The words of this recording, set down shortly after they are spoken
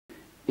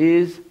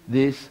is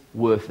this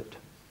worth it?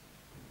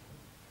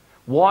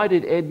 Why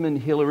did Edmund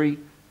Hillary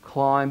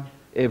climb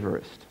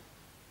Everest?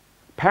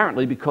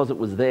 Apparently because it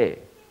was there.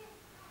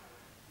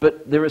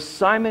 But there are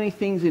so many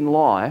things in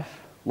life,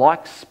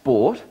 like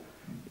sport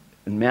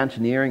and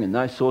mountaineering and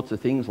those sorts of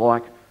things,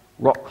 like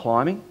rock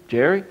climbing,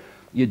 Jerry,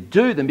 you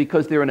do them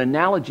because they're an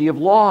analogy of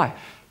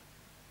life.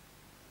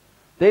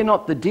 They're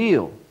not the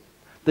deal.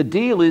 The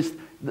deal is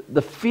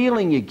the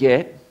feeling you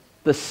get,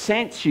 the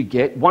sense you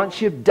get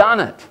once you've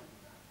done it.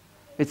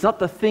 It's not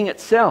the thing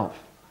itself.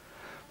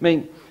 I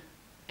mean,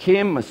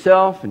 Kim,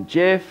 myself and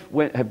Jeff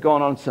have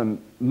gone on some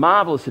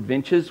marvellous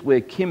adventures where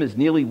Kim has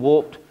nearly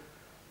walked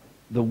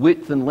the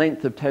width and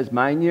length of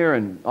Tasmania,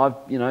 and I've,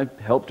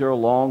 helped her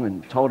along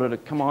and told her to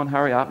come on,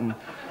 hurry up. And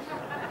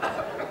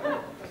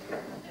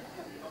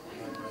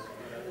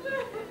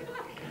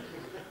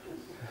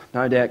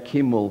no doubt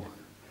Kim will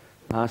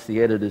ask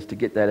the editors to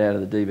get that out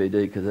of the DVD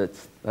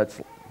because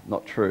that's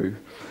not true.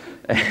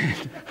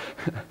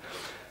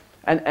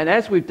 And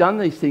as we've done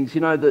these things,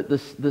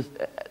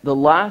 the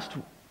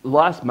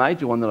last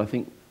major one that I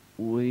think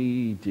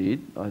we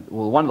did,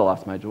 one of the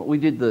last major ones, we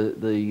did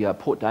the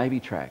Port Davey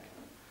track.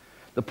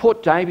 The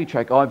Port Davey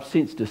track, I've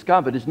since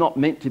discovered, is not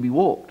meant to be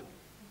walked.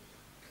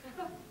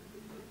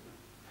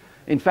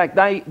 In fact,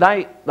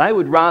 they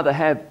would rather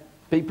have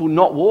people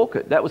not walk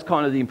it. That was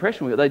kind of the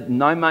impression we got.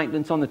 No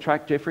maintenance on the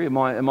track, Jeffrey. Am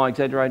I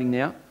exaggerating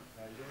now?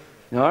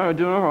 No, I'm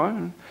doing all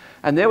right.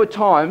 And there were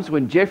times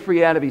when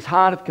Jeffrey, out of his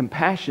heart of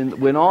compassion,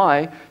 when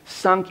I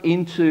sunk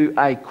into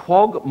a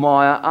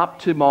quagmire up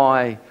to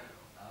my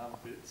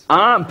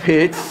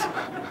armpits,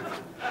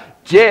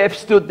 Jeff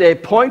stood there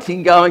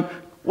pointing, going,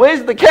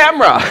 "Where's the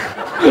camera?"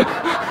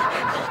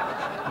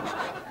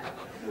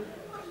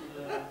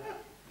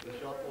 The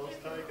shot was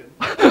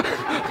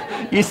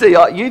taken. You see,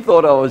 you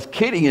thought I was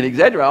kidding and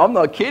exaggerating. I'm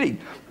not kidding.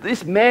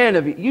 This man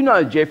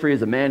Jeffrey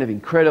is a man of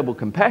incredible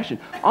compassion.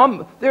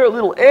 There are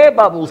little air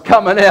bubbles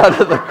coming out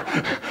of the...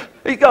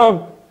 He's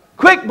going,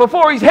 "Quick,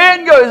 before his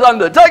hand goes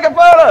under, take a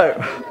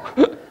photo."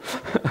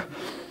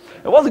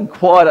 It wasn't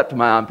quite up to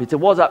my armpits. It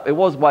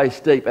was way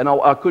steep, and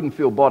I couldn't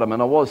feel bottom,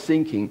 and I was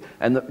sinking.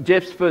 And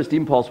Jeff's first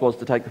impulse was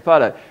to take the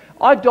photo.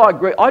 I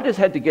digress. I just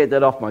had to get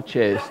that off my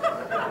chest.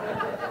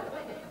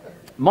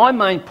 My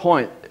main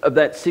point of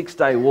that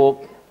 6-day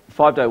walk,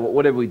 5-day walk,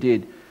 whatever we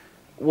did,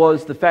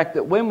 was the fact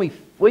that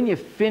when you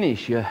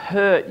finish, you're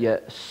hurt,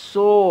 you're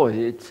sore.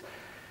 It's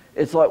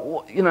like,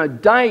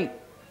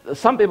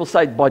 some people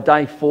say by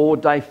day 4,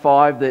 day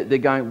 5, they're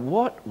going,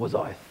 "What was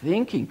I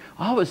thinking?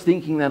 I was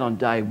thinking that on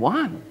day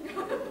 1.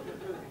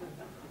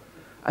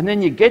 And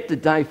then you get to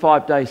day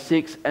 5, day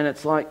 6, and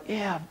it's like,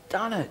 yeah, I've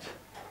done it.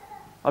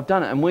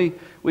 And we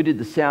did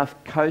the South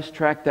Coast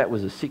track. That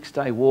was a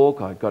 6-day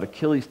walk. I got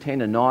Achilles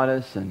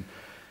tendonitis, and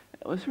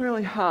it was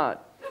really hard.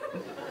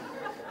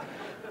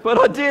 But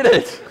I did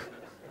it.